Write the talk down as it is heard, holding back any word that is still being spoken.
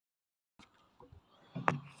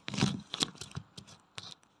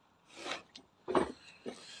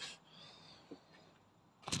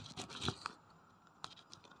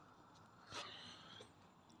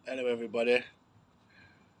Hello everybody,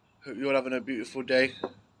 hope you're all having a beautiful day,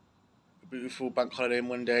 a beautiful bank holiday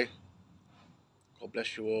Monday. God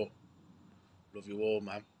bless you all, love you all,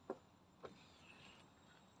 man.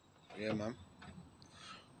 Yeah, man.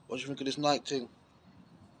 What do you think of this night thing?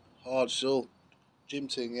 Hard soul, gym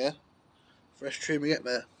thing, yeah? Fresh trim, you get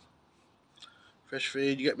me? Fresh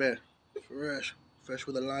feed, you get me? Fresh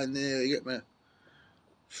with a line there, you get me?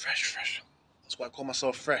 Fresh. That's why I call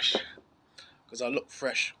myself fresh, because I look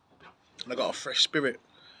fresh, and I got a fresh spirit,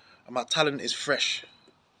 and my talent is fresh.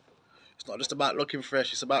 It's not just about looking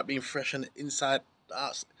fresh, it's about being fresh on the inside,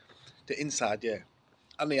 the inside, yeah,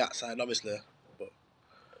 and the outside, obviously. But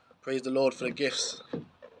praise the Lord for the gifts.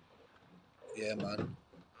 Yeah, man.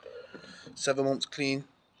 7 months clean,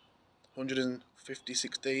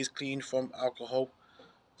 156 days clean from alcohol,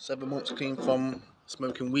 7 months clean from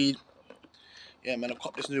smoking weed. Yeah, man, I've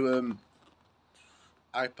got this new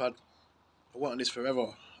iPad. I wanted this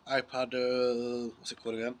forever. iPad, what's it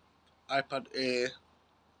called again? iPad Air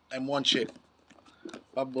M1 chip.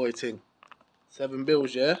 Bad boy thing. 7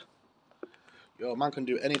 bills, yeah? Yo, man can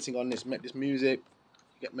do anything on this, make this music.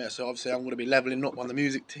 You get me? So obviously I'm going to be leveling up on the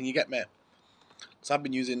music thing, you get me? So I've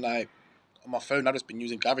been using, like, on my phone, I've just been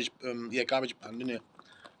using GarageBand, innit?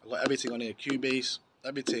 I've got everything on here, Cubase,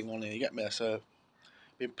 everything on here, you get me? So,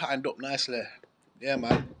 been patterned up nicely. Yeah,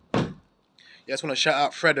 man. Yeah, I just want to shout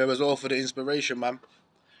out Fredo as well for the inspiration, man.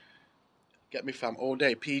 Get me, fam, all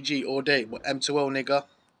day, PG all day, but M2L, nigga.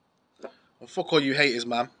 And fuck all you haters,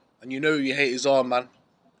 man. And you know who your haters are, man.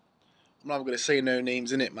 I'm not even going to say no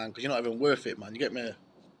names, innit, man, because you're not even worth it, man, you get me?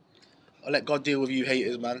 I'll let God deal with you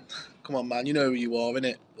haters, man. Come on, man, you know who you are,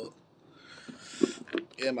 innit? But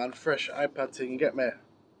yeah, man, fresh iPad thing, you get me?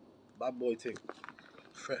 Bad boy thing.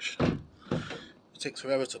 Fresh. It takes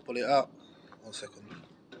forever to pull it out. 1 second.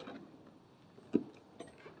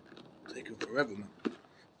 Taking forever, man.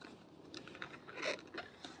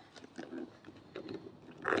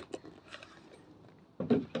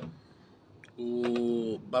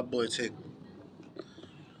 Ooh, bad boy thing.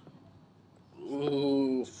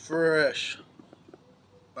 Ooh, fresh.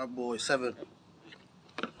 Bad boy,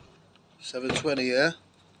 720, yeah?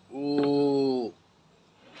 Ooh.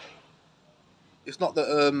 It's not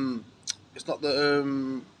the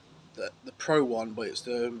the Pro one, but it's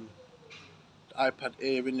the iPad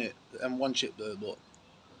Air, innit? The M1 chip though, but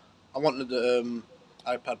I wanted the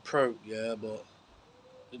iPad Pro, yeah, but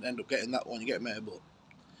didn't end up getting that one, you get me? But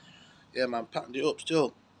yeah, man, patterned it up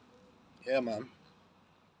still. Yeah, man.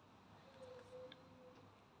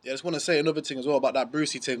 Yeah, I just want to say another thing as well about that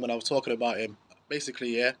Brucey thing when I was talking about him.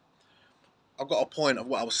 Basically, yeah, I've got a point of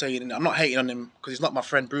what I was saying, and I'm not hating on him because he's not my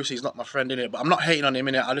friend. Brucey's not my friend, innit? But I'm not hating on him,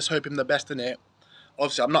 innit? I just hope him the best, innit?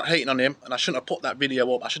 Obviously, I'm not hating on him, and I shouldn't have put that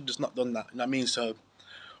video up. I should have just not done that, you know what I mean? So,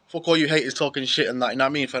 fuck all you haters talking shit and that, you know what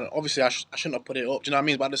I mean? Obviously, I shouldn't have put it up, do you know what I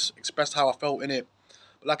mean? But I just expressed how I felt, innit?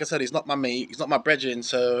 But like I said, he's not my mate, he's not my brethren,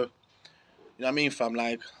 so, you know what I mean, fam?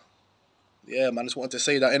 Like, yeah, man, I just wanted to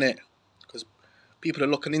say that, innit? Because people are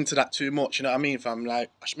looking into that too much, you know what I mean, fam? Like,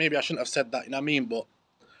 maybe I shouldn't have said that, you know what I mean? But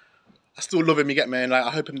I still love him, you get me? And, like,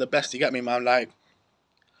 I hope him the best, you get me, man? Like,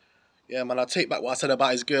 yeah, man, I take back what I said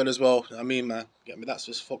about his girl as well, you know what I mean, man? Get me? That's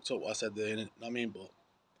just fucked up what I said there, innit? You know what I mean? But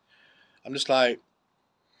I'm just like,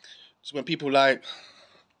 just when people, like,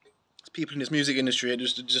 people in this music industry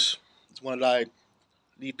just want to, like,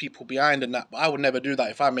 leave people behind and that. But I would never do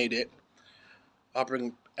that if I made it. I'll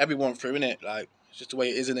bring everyone through, innit? Like, it's just the way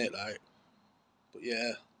it is, innit? Like, but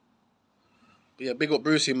yeah, big up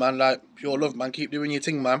Brucey, man. Like, pure love, man. Keep doing your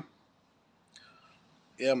thing, man.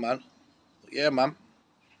 Yeah, man.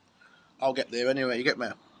 I'll get there anyway, you get me?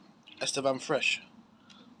 Esteban Fresh.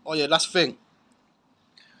 Oh yeah, last thing.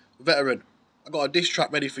 Veteran. I got a diss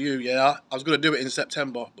track ready for you, yeah? I was going to do it in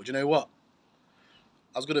September, but you know what?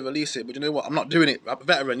 I was going to release it, but you know what? I'm not doing it.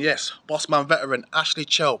 Veteran, yes. Bossman Veteran. Ashley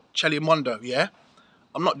Chelly Mondo, yeah?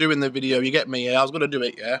 I'm not doing the video, you get me, yeah? I was going to do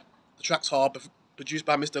it, yeah? The track's hard, produced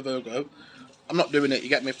by Mr. Virgo. I'm not doing it, you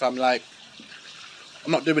get me, fam? Like,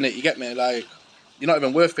 I'm not doing it, you get me? Like, you're not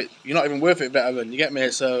even worth it. You're not even worth it, Veteran, you get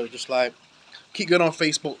me? So, just like, keep going on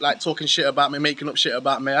Facebook, like, talking shit about me, making up shit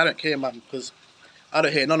about me. I don't care, man, because I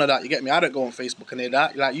don't hear none of that, you get me? I don't go on Facebook and hear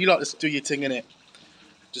that. Like, you lot just do your thing, innit?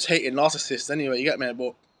 Just hating narcissists anyway, you get me?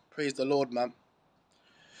 But praise the Lord, man.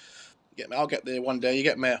 You get me? I'll get there one day, you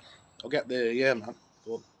get me? I'll get there, yeah, man.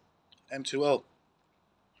 But M2L.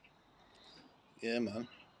 Yeah, man.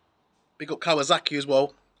 Big up Kawasaki as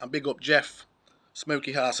well. And big up Jeff.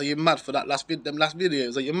 Smoky House. Are you mad for that them last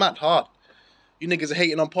videos? Are you mad hard? You niggas are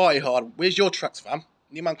hating on Party Hard. Where's your tracks, fam?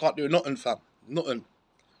 You man can't do nothing, fam. Nothing.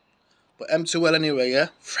 But M2L anyway, yeah?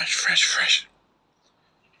 Fresh.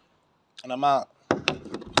 And I'm out.